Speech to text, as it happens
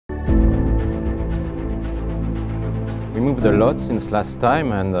We moved a lot since last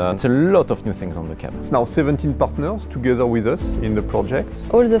time, and it's a lot of new things on the cab. It's now 17 partners together with us in the project.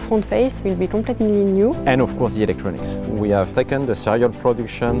 All the front face will be completely new. And of course the electronics. We have taken the serial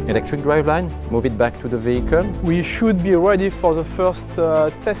production electric driveline, move it back to the vehicle. We should be ready for the first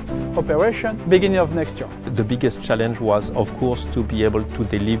test operation beginning of next year. The biggest challenge was, of course, to be able to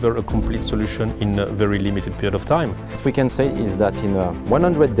deliver a complete solution in a very limited period of time. What we can say is that in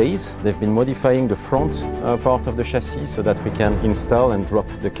 100 days they've been modifying the front part of the chassis so that we can install and drop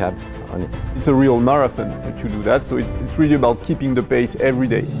the cab on it. It's a real marathon to do that, so it's really about keeping the pace every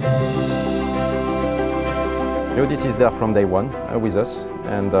day. Jodis is there from day one with us,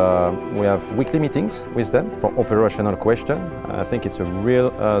 and we have weekly meetings with them for operational questions. I think it's a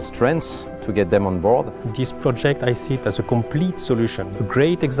real strength to get them on board. This project, I see it as a complete solution, a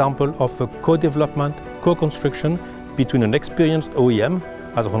great example of a co-development, co-construction between an experienced OEM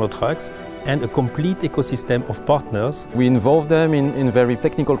at Renault Trucks and a complete ecosystem of partners. We involve them in very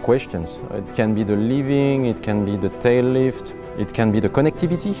technical questions. It can be the leaving, it can be the tail lift, it can be the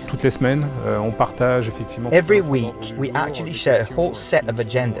connectivity. Toutes les semaines, on partage effectivement. Every week, we actually share a whole set of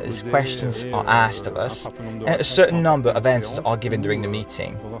agendas. Questions are asked of us, and a certain number of answers are given during the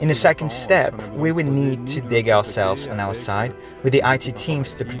meeting. In the second step, we will need to dig ourselves on our side with the IT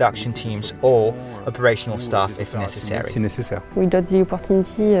teams, the production teams, or operational staff if necessary. Si nécessaire. We got the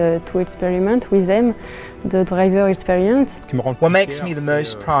opportunity to experiment with them the driver experience. What makes me the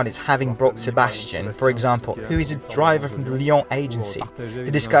most proud is having brought Sebastian, for example, who is a driver from the Lyon agency, to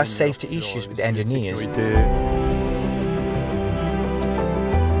discuss safety issues with the engineers.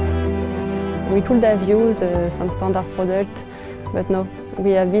 We could have used some standard product, but no.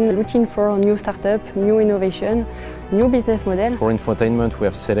 We have been looking for a new startup, new innovation, new business model. For infotainment we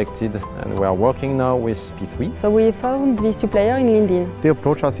have selected and we are working now with P3. So we found this supplier in LinkedIn. They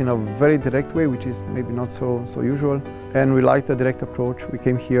approach us in a very direct way, which is maybe not so usual. And we like the direct approach. We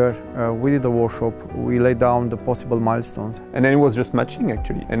came here, we did a workshop, we laid down the possible milestones. And then it was just matching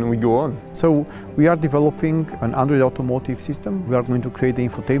actually, and we go on. So we are developing an Android automotive system. We are going to create the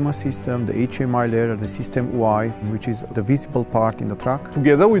infotainment system, the HMI layer, the system UI, which is the visible part in the truck.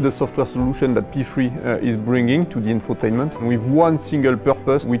 Together with the software solution that P3 is bringing to the infotainment, with one single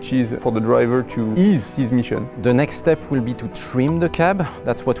purpose, which is for the driver to ease his mission. The next step will be to trim the cab.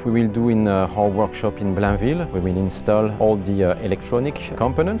 That's what we will do in our workshop in Blainville. We will install all the electronic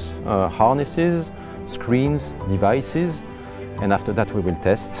components, harnesses, screens, devices, and after that we will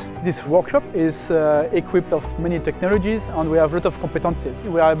test. This workshop is equipped of many technologies, and we have a lot of competencies.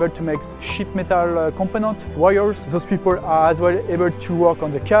 We are able to make sheet metal components, wires. Those people are as well able to work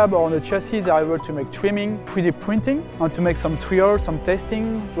on the cab or on the chassis. They are able to make trimming, 3D printing, and to make some trials, some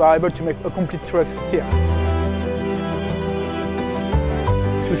testing. We are able to make a complete truck here.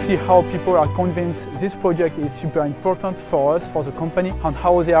 To see how people are convinced this project is super important for us, for the company, and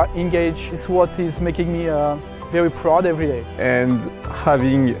how they are engaged is what is making me very proud every day. And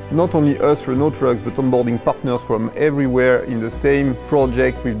having not only us Renault Trucks, but onboarding partners from everywhere in the same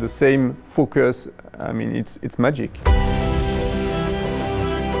project with the same focus, I mean, it's magic.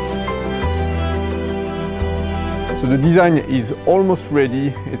 So the design is almost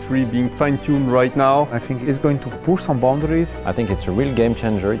ready. It's really being fine-tuned right now. I think it's going to push some boundaries. I think it's a real game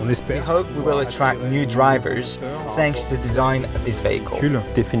changer. We hope we will attract new drivers thanks to the design of this vehicle.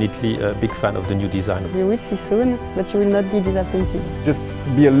 Definitely a big fan of the new design. You will see soon, but you will not be disappointed. Just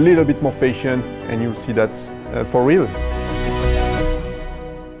be a little bit more patient and you'll see that's for real.